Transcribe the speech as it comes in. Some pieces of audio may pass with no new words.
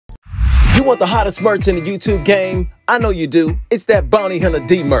You want the hottest merch in the YouTube game? I know you do. It's that Bounty Hunter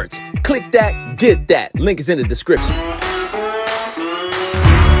D merch. Click that, get that. Link is in the description.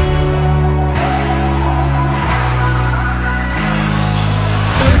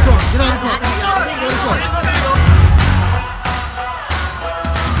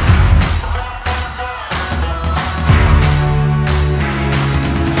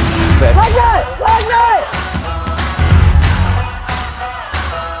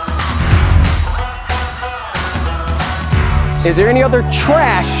 Is there any other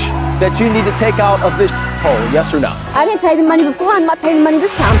trash that you need to take out of this hole? Yes or no? I didn't pay the money before. I'm not paying the money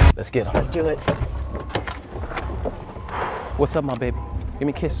this time. Let's get him. Let's do it. What's up, my baby? Give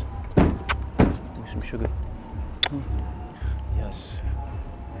me a kiss. Give me some sugar. Yes.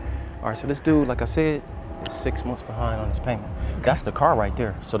 All right, so this dude, like I said, is 6 months behind on his payment. Okay. That's the car right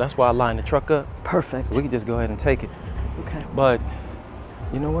there. So that's why I lined the truck up. Perfect. So we can just go ahead and take it. Okay. But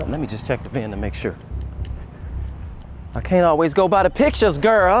you know what? Let me just check the VIN to make sure. I can't always go by the pictures,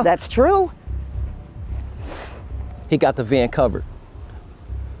 girl. That's true. He got the VIN covered.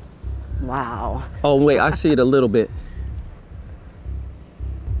 Wow. Oh, wait, I see it a little bit.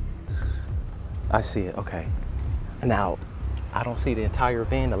 I see it, okay. Now, I don't see the entire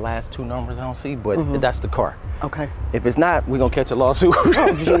VIN, the last 2 numbers I don't see, but that's the car. Okay. If it's not, we're gonna catch a lawsuit.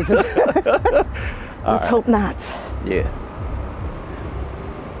 Oh, Jesus. Let's hope not. Yeah.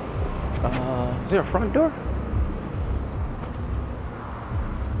 Is there a front door?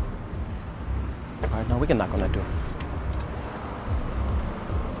 All right, no, we can knock on that door.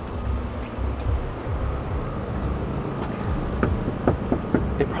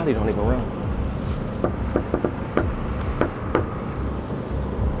 It probably don't even run.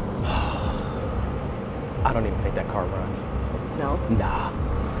 I don't even think that car runs. No? Nah.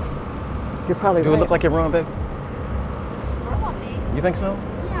 You're probably right. Do it look like it run, baby? Probably. You think so?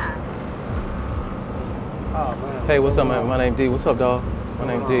 Yeah. Oh, man. Hey, what's up, man? My name D. What's up, dog? My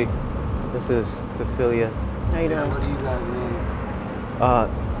name D. This is Cecilia. How you doing? What do you guys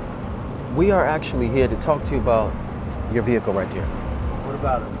need? We are actually here to talk to you about your vehicle right there. What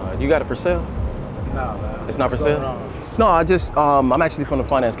about it? You got it for sale? No, man. It's not for What's sale? going on? No, I'm actually from the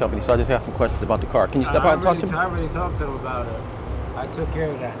finance company, so I just got some questions about the car. Can you step out and talk to me? I already talked to him about it. I took care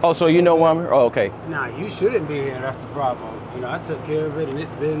of that. Oh, so you know why I'm here? Oh, okay. Nah, you shouldn't be here. That's the problem. You know, I took care of it, and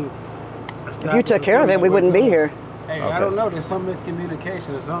it's been. If you took care of it, we wouldn't be here. Hey, Okay. I don't know. There's some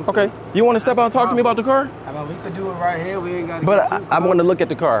miscommunication or something. Okay. You want to step out and talk to me about the car? I mean, we could do it right here. We ain't got to. But I want to look at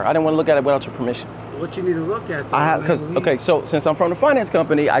the car. I didn't want to look at it without your permission. What you need to look at? Though, I have, man, okay, so since I'm from the finance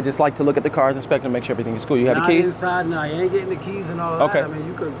company, I just like to look at the cars, inspect them, make sure everything is cool. You have the keys? Inside, no, you ain't getting the keys and all Okay. that. I mean,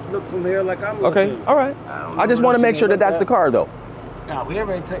 you could look from here like I'm looking. Okay, all right. I just want to make sure that that's the car, though. Nah, we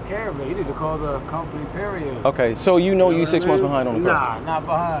already took care of it. You need to call the company, period. Okay, so you know you what 6 I months mean? behind on the car? Nah, not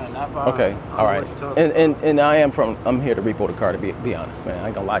behind, not behind. Okay, all right. I don't know what you're talking And I'm here to repo the car, to be honest, man. I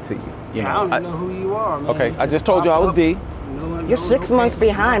ain't gonna lie to you. You about. know, I don't even know who you are, man. Okay, I just told you I was D. You're 6 months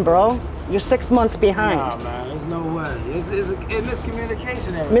behind, bro. You're 6 months behind. Nah, man, there's no way. It's a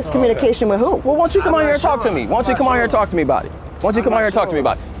miscommunication there. Miscommunication with who? Well, why don't you come I'm out here not and talk to sure. me? Why don't you come out here and talk to me about it? Why don't you come out here and talk to me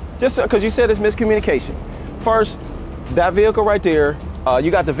about it? Just because you said it's miscommunication. First, that vehicle right there,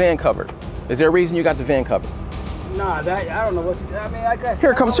 you got the van covered. Is there a reason you got the van covered? Nah, I don't know what you. I mean, I guess.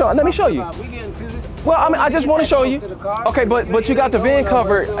 Here, come show. Let me show you. We getting to this. Well, I mean, I just want to show you. Okay, but you got the VIN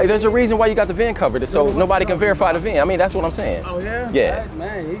covered. There's a reason why you got the VIN covered, so nobody can verify the VIN. I mean, that's what I'm saying. Oh yeah. Yeah.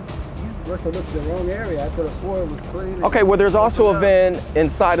 Man, you must have looked at the wrong area. I could have swore it was clean. Okay, well, there's also a VIN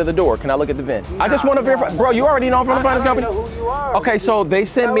inside of the door. Can I look at the VIN? I just want to verify. Bro, you already know I'm from the finance company. I know who you are. Okay, so they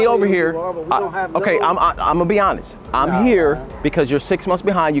sent me over here. Okay, I'm gonna be honest. I'm here because you're 6 months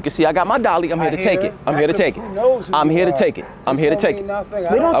behind. You can see I got my dolly. I'm here to take it. I'm here to take it. I'm here to take it. I'm here to take it.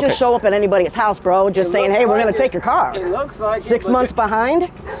 We don't just show up at anybody's house, bro, just saying, hey, we're going to take your car. It looks like 6 months behind?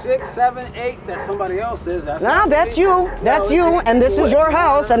 6, 7, 8, that somebody else is. No, that's you. That's you. And this is your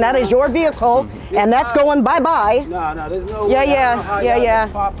house, and that is your vehicle, and that's going bye-bye. No, there's no Yeah, way. yeah.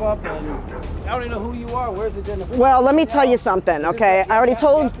 Just pop up and I don't even know who you are. Where's the Jennifer? Well, let me tell you something, okay? I already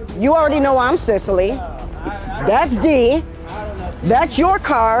told you already know I'm Cicely. That's D. That's your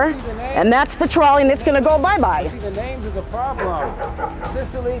car, and that's the trolley, and it's gonna go bye-bye. See, the names is a problem.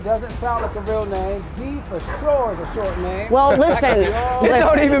 Cicely doesn't sound like a real name. D for sure is a short name. Well, listen. It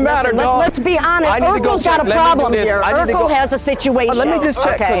don't even matter, dog. Let's be honest. Urkel's got a problem here. Urkel has a situation. Let me just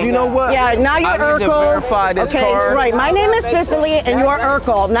check, because you know what? Yeah, now you're I need to Urkel. verify this Okay, car. right. My name is Cicely, and you're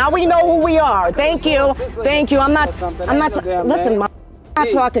Urkel. Now we know who we are. Thank you. Thank you. I'm not. Listen, I'm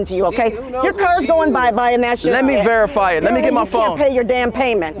not talking to you, okay? Your car's going bye-bye, and that's just Let me verify it. Let me get my phone. You can't pay your damn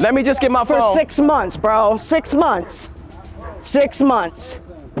payment. Let me just get my phone. For 6 months, bro. 6 months. 6 months.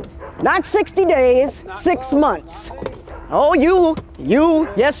 Not 60 days, 6 months. Oh,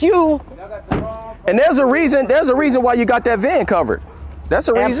 yes, you. And there's a reason why you got that VIN covered. That's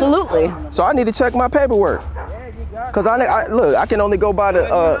a reason. Absolutely. So I need to check my paperwork. Cause look, I can only go by the,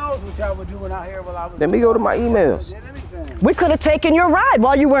 let me go to my emails. We could have taken your ride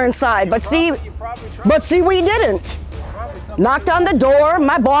while you were inside, but see, we didn't. Knocked on the door.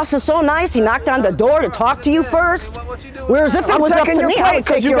 My boss is so nice. He knocked on the door to talk to you first. Whereas if it was up to me, I would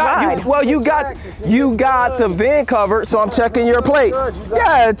take your ride. Well, you got the VIN covered, so I'm checking your plate.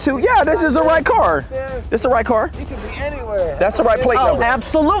 Yeah, this is the right car. This the right car? You can be anywhere. That's the right plate number.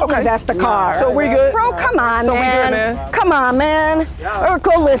 Absolutely, Okay. that's the car. So we good? Bro, come on, So we man. good, man. Come on, man.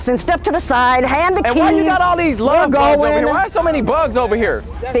 Urkel, listen, step to the side, hand the keys. And why you got all these love We're bugs over going. here? Why are so many bugs over here?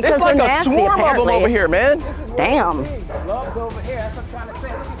 Because it's like they're a nasty, swarm of apparently. them over here, man. Damn. Love's over here. That's what I'm trying to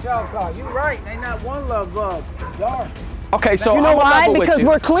say. Look at y'all car. You right. They not one love bug. Y'all. Okay, so You know I'm gonna why? level with Because you.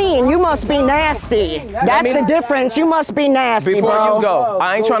 we're clean. You must be nasty. That's the difference. You must be nasty, Before bro. you go,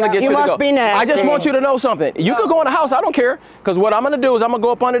 I ain't trying to get You you to must go. be nasty. I just want you to know something. You could go in the house, I don't care. Because what I'm gonna do is I'm gonna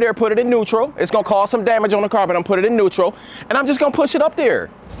go up under there, put it in neutral. It's gonna cause some damage on the car, but I'm put it in neutral. And I'm just gonna push it up there.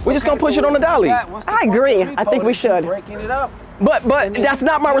 We're just gonna push it on the dolly. I agree. I think we should. Breaking it up. But that's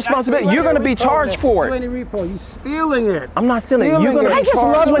not my responsibility. You're gonna be charged for You it. ain't a repo. You stealing it. I'm not stealing it. You're gonna I be just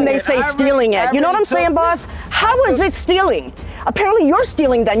charged. love when they say stealing it. You know what I'm saying, boss? How is it stealing? Apparently you're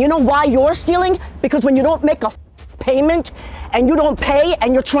stealing then. You know why you're stealing? Because when you don't make a payment and you don't pay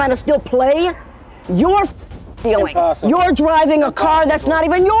and you're trying to still play, you're stealing. Impossible. You're driving a car that's not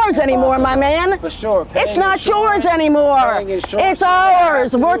even yours anymore, my man. For sure. It's not yours anymore. Paying insurance. It's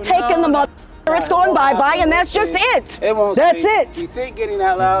ours. We're taking the mother. It's going bye-bye, and that's just it. That's it. You think getting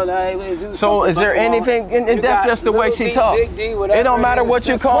that loud? So is there anything, and that's just the way she talks. It don't matter what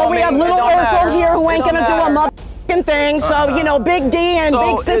you call Well, me. we have it little don't matter. Urkel here who ain't It don't gonna do a matter. motherfucking thing. So, you know, Big D and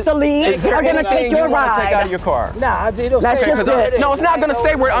So Big Sicily is there are gonna anything take your you wanna take out of your ride. car? Nah, I did. That's just it. No, it's not gonna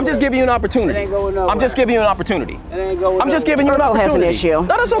stay where. I'm just giving you an opportunity. It ain't going nowhere. I'm just giving you an opportunity. It ain't going I'm just nowhere. giving you an Urkel has an opportunity. issue. No,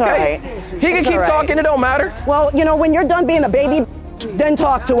 that's It's all okay. right. He can It's keep all right. talking. It don't matter. Well, you know, when you're done being a baby, then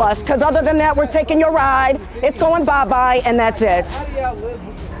talk to us. Because other than that, we're taking your ride. It's going bye-bye, and that's it. How do y'all live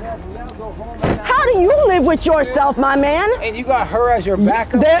with yourself and never go home and not- How do you live with yourself, my man? And you got her as your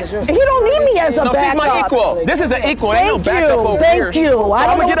backup? He don't need me as a No, backup. she's my equal. This is an equal. Ain't no Thank backup you, over here. thank you. So I I'm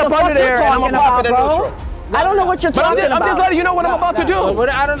don't gonna know get what up the under fuck there you're and I'm talking gonna pop it in about, neutral. bro. I don't know what you're But talking I'm about. just letting you know what I'm about to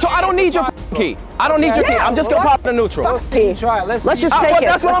do. So I don't need your key. I don't need your key. I'm just gonna pop it in neutral. Key. Try it. Let's just Well, take it.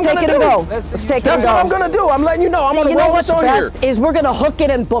 that's what Let's I'm take it gonna and do. go. Let's take it That's and what I'm go. gonna do. I'm letting you know. I'm gonna You know roll what's this on here. best is we're gonna hook it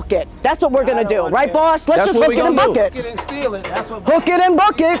and book it. That's what we're gonna do, right, boss? Let's That's just what hook we it and gonna book do. it. Hook it and steal it. That's what. Hook it and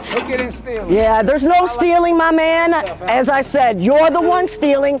book it. Hook it and steal it. Yeah, there's no stealing, my man. As I said, you're the one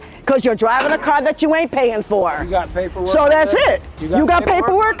stealing because you're driving a car that you ain't paying for. You got paperwork. So that's for it. that? You got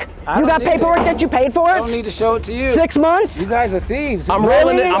paperwork? I You don't got need paperwork it. that you paid for I don't it? need to show it to you. 6 months? You guys are thieves. I'm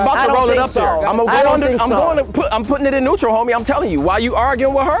Really? rolling it. I'm I about to don't roll it think up there. so. I'm gonna I go don't under. think I'm so. going to put. I'm putting it in neutral, homie. I'm telling you. Why you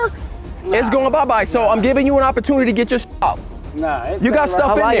arguing with her? It's going bye bye. So I'm giving you an opportunity to get your out. Nah, it's You got right.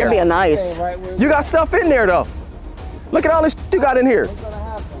 stuff in Why you there. being nice? Right where You got stuff in there though. Look at all this you got in here. it's gonna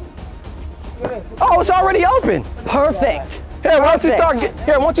happen. Look at this. Oh, it's already open. Perfect. Here, why don't you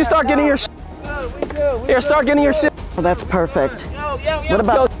Perfect. start getting your We good. Here, start getting your shit. Oh, that's perfect. Yo. What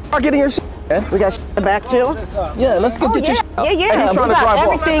about, Start getting your shit, man. we got in the back too? Yeah, let's get Oh, your yeah, shit. yeah, Hey, yeah. he's We trying to got drive off.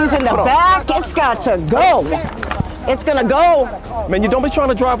 everything's in the Hold on. back. It's got to go. It's gonna go. Man, you don't be trying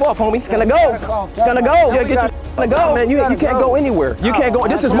to drive off, homie. It's gonna go. It's gonna go. Yeah, get your shit to go. Man, you can't go anywhere. You can't go.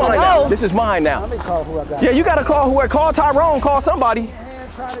 This is mine now. This is mine now. Let me call who I got. Yeah, you gotta call whoever. Call Tyrone. Call somebody. Man,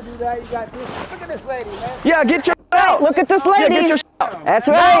 trying to do that. You got this. Look at this lady, man. Yeah, get your out. Look at this Yeah, lady. get your out. That's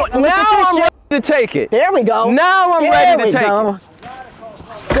right. Look Now at this I'm shit. ready to take it. There we go. Now I'm ready to take it.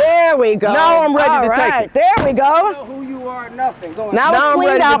 There we go. Now I'm ready All to take right, it. There we go. Who you are, nothing. Go Now Now it's I'm cleaned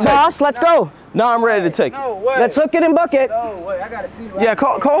ready to out, take it. boss. Let's go. Now I'm ready to take it. No way. Let's hook it and book it. No way. I gotta see. Right. Yeah,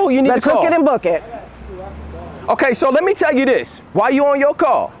 call who you need Let's to call. hook it and book it. Okay, so let me tell you this. While you on your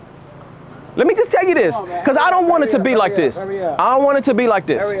call, let me just tell you this, because I don't want it to be like this. Hurry up. I don't want it to be like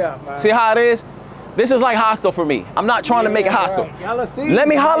this. Hurry up, man. See how it is? This is like hostile for me. I'm not trying to make it hostile. Right. Y'all are thieves. Let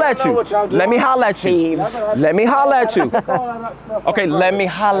me holler at Y'all know you. what y'all doing. Let me holler at you. Thieves. Let me holler at you. Okay, Okay, let me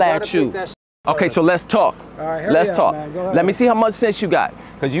holler at you. Okay, so let's talk. All right, hurry Let's up, talk. man. Go ahead. Let me see how much sense you got,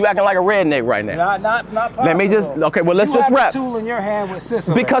 because you acting like a redneck right now. Not Let me just, possible. okay, well, let's You just have rap. a tool in your hand with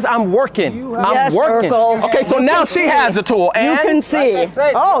Sicily. Because I'm working. You have- I'm Yes, working. Urkel. Okay, so now she has a tool. And You can see. Like I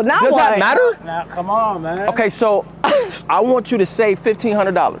said, Oh, now does what? that matter? Now, come on, man. Okay, so I want you to save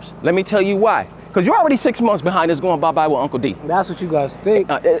 $1,500. Let me tell you why. Because you're already 6 months behind. It's going bye-bye with Uncle D. That's what you guys think.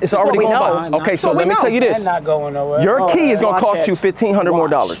 It's already going bye. Okay, so let me tell you this. I'm not going nowhere. Your key is going to cost you it. $1,500 more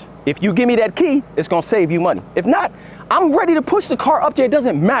dollars. If you give me that key, it's going to save you money. If not, I'm ready to push the car up there. It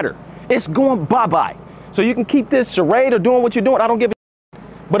doesn't matter. It's going bye-bye. So you can keep this charade or doing what you're doing. I don't give a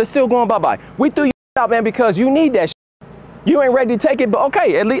but it's still going bye-bye. We threw you out, man, because you need that shit. You ain't ready to take it, but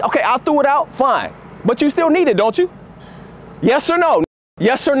okay, at least, okay, I threw it out, fine. But you still need it, don't you? Yes or no?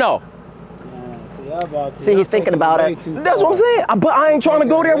 Yes or no? See, he's thinking about it. That's what I'm saying. But I ain't trying to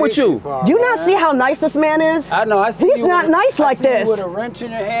go there with you. Do you not see how nice this man is? I know. I see. He's not nice like this. With a wrench in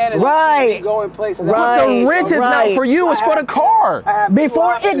your hand and right. Going places. Right. But the wrench is not for you. It's for the car.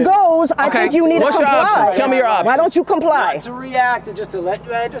 Before it goes, I think you need to comply. What's your options? Tell me your options. Why don't you comply? Not to react and just to let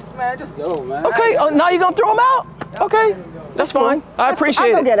you, man, just go, man. Okay. Now you're gonna throw him out? Okay. That's fine. I appreciate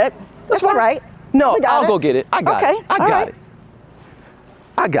it. I'll go get it. That's all right. No, I'll go get it. I got it. I got it.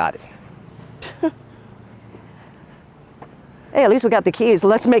 I got it. Hey, at least we got the keys.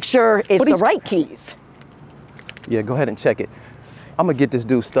 Let's make sure it's the right keys. Yeah, go ahead and check it. I'm gonna get this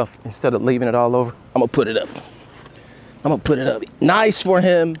dude's stuff instead of leaving it all over. I'm gonna put it up. I'm gonna put it up. Nice for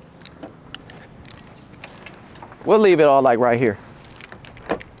him. We'll leave it all like right here.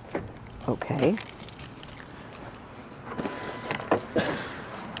 Okay.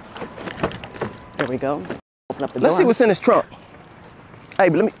 There we go. Open up the door. Let's see what's in this trunk. Hey,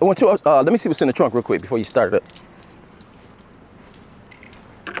 let me see what's in the trunk real quick before you start it up.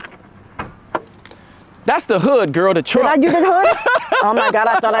 That's the hood, girl, the trunk. Did I do the hood? Oh my God,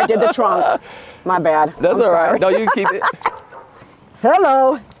 I thought I did the trunk. My bad. That's all right. No, you can keep it.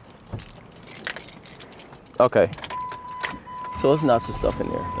 Hello. Okay. So it's not some stuff in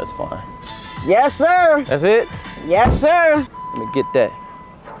there. That's fine. Yes, sir. That's it? Yes, sir. Let me get that.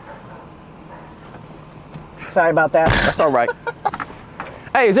 Sorry about that. That's all right.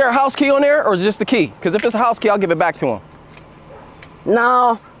 Hey, is there a house key on there or is it just the key? Because if it's a house key, I'll give it back to him.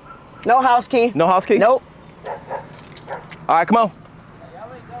 No. No house key. No house key? Nope. All right, come on.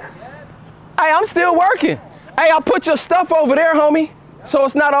 Hey, I'm still working. Hey, I'll put your stuff over there, homie, so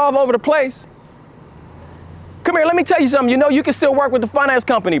it's not all over the place. Come here, let me tell you something. You know you can still work with the finance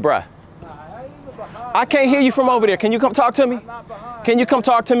company, bruh. I can't hear you from over there. Can you come talk to me? Can you come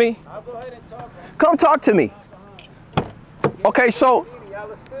talk to me? I'll go ahead and talk. Come talk to me. Okay, so.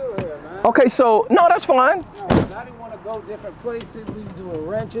 Okay, so, no, that's fine. I didn't want to go different places. We were doing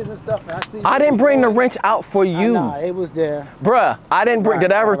wrenches and stuff. I didn't bring the wrench out for you. Nah, it was there. Bruh, I didn't bring,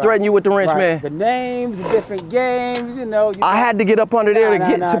 did I ever threaten you with the wrench, man? The names, the different games, you know. I had to get up under there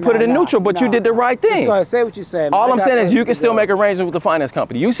to put it in neutral, but you did the right thing. Just go ahead, say what you said. All I'm saying is you can still make arrangements with the finance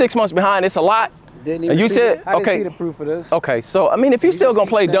company. You 6 months behind, it's a lot. Didn't even and you see said, it. I didn't see the proof of this. Okay, so, I mean, if you're still going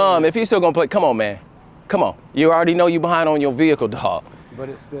to play dumb, if you're still going to play, come on, man. Come on. You already know you behind on your vehicle, dog. But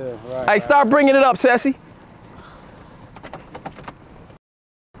it's still, right. Hey, stop bringing it up, Sassy.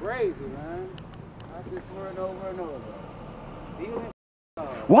 Crazy, man. I just heard over and over. Stealing.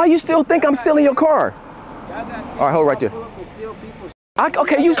 Why you still think I'm stealing your car? All right, hold right there.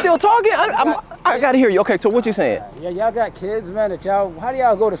 Okay, you still talking? I gotta hear you. Okay, so what you saying? Yeah, y'all got kids, man. That y'all. How do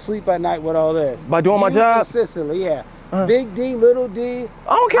y'all go to sleep at night with all this? By doing my job? Consistently, yeah. Big D, little D.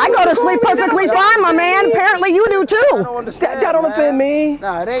 I go to sleep perfectly fine, my man. Apparently you do too. That don't offend me.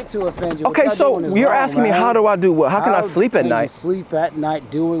 Nah, it ain't to offend you. Okay, so you're asking me how do I do what? How can I sleep at night? Sleep at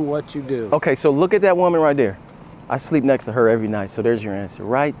night doing what you do. Okay, so look at that woman right there. I sleep next to her every night, so there's your answer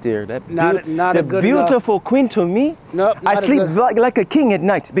right there. That beautiful queen to me. Nope, I sleep like a king at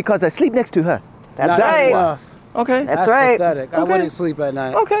night because I sleep next to her. That's right. Okay, that's right. Pathetic. Okay. I wouldn't sleep at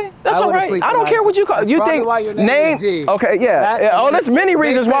night. Okay, that's all right. I don't care what you call. That's you think why your name is D. Okay, yeah. There's many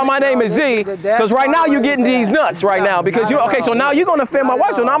reasons why my name is D. Because right now you're getting these nuts right now because you. Okay, so now you're gonna offend my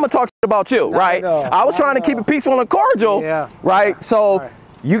wife, so now I'm gonna talk about you, right? I was trying to keep it peaceful and cordial, right? So.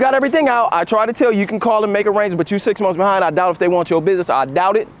 You got everything out. I try to tell you, you can call and make arrangements, but you 6 months behind. I doubt if they want your business. I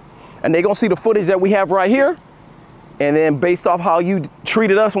doubt it. And they're going to see the footage that we have right here. And then based off how you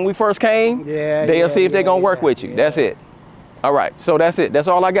treated us when we first came, they'll see if they're going to work with you. That's it. All right. So that's it. That's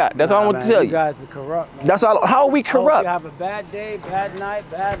all I got. That's all I want to tell you. You guys are corrupt, man. That's all. How are we corrupt? You have a bad day, bad night,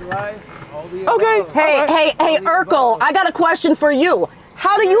 bad life. Okay. Hey, Urkel, I got a question for you.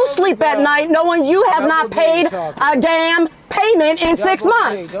 How do you sleep at night knowing you have not paid a damn payment in 6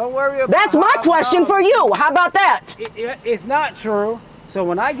 months? Don't worry about That's my question for you. How about that? It's not true. So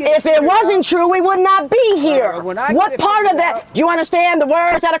when I get if it wasn't true, we would not be here. What part of that? Do you understand the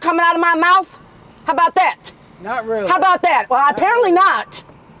words that are coming out of my mouth? How about that? Not really. How about that? Well, apparently not.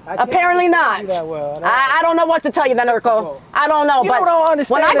 Apparently not. I don't know what to tell you then, Urkel. I don't know, but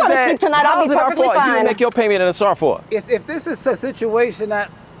when I go to sleep tonight, I'll be perfectly fine. You make your payment in a SAR for? If this is a situation that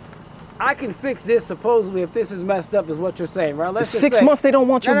I can fix this supposedly if this is messed up, is what you're saying, right? Let's just 6 say, months they don't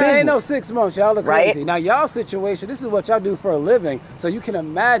want your business. Ain't no 6 months. Y'all look Right. crazy. Now, y'all situation, this is what y'all do for a living. So you can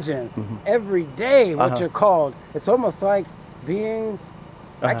imagine every day what you're called. It's almost like being...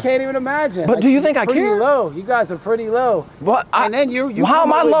 I can't even imagine. But like, do you think I pretty care? Low. You guys are pretty low. But and then you how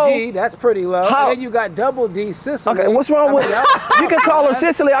come am I up with low? D, that's pretty low. How? And then you got double D, Sicily. Okay, what's wrong with? You can call her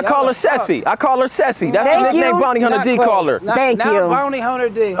Sicily. I call her fucked. Sassy. I call her Sassy. That's the Thank nickname you. Bounty Hunter Not D close. call her. Thank now you. Bounty Hunter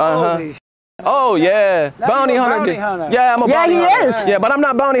D. Holy Oh yeah, Now Bounty you're a Hunter bounty D. hunter. Yeah, I'm a Yeah, bounty he hunter. is. Yeah, but I'm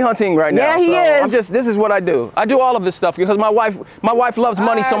not bounty hunting right now. Yeah, he so is. I'm just. This is what I do. I do all of this stuff because my wife loves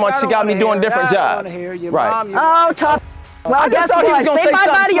money so much. She got me doing different jobs. Right. Oh, tough. Well, I just guess thought he was what? gonna Say say bye-bye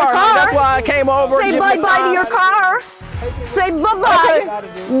something to your smart. car. That's why I came over. Say give bye-bye you to time. your car. Say bye-bye.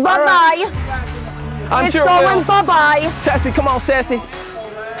 Bye-bye. I'm It's sure going will. bye-bye. Sassy, come on, Sassy.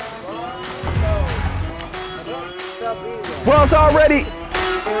 Well, it's already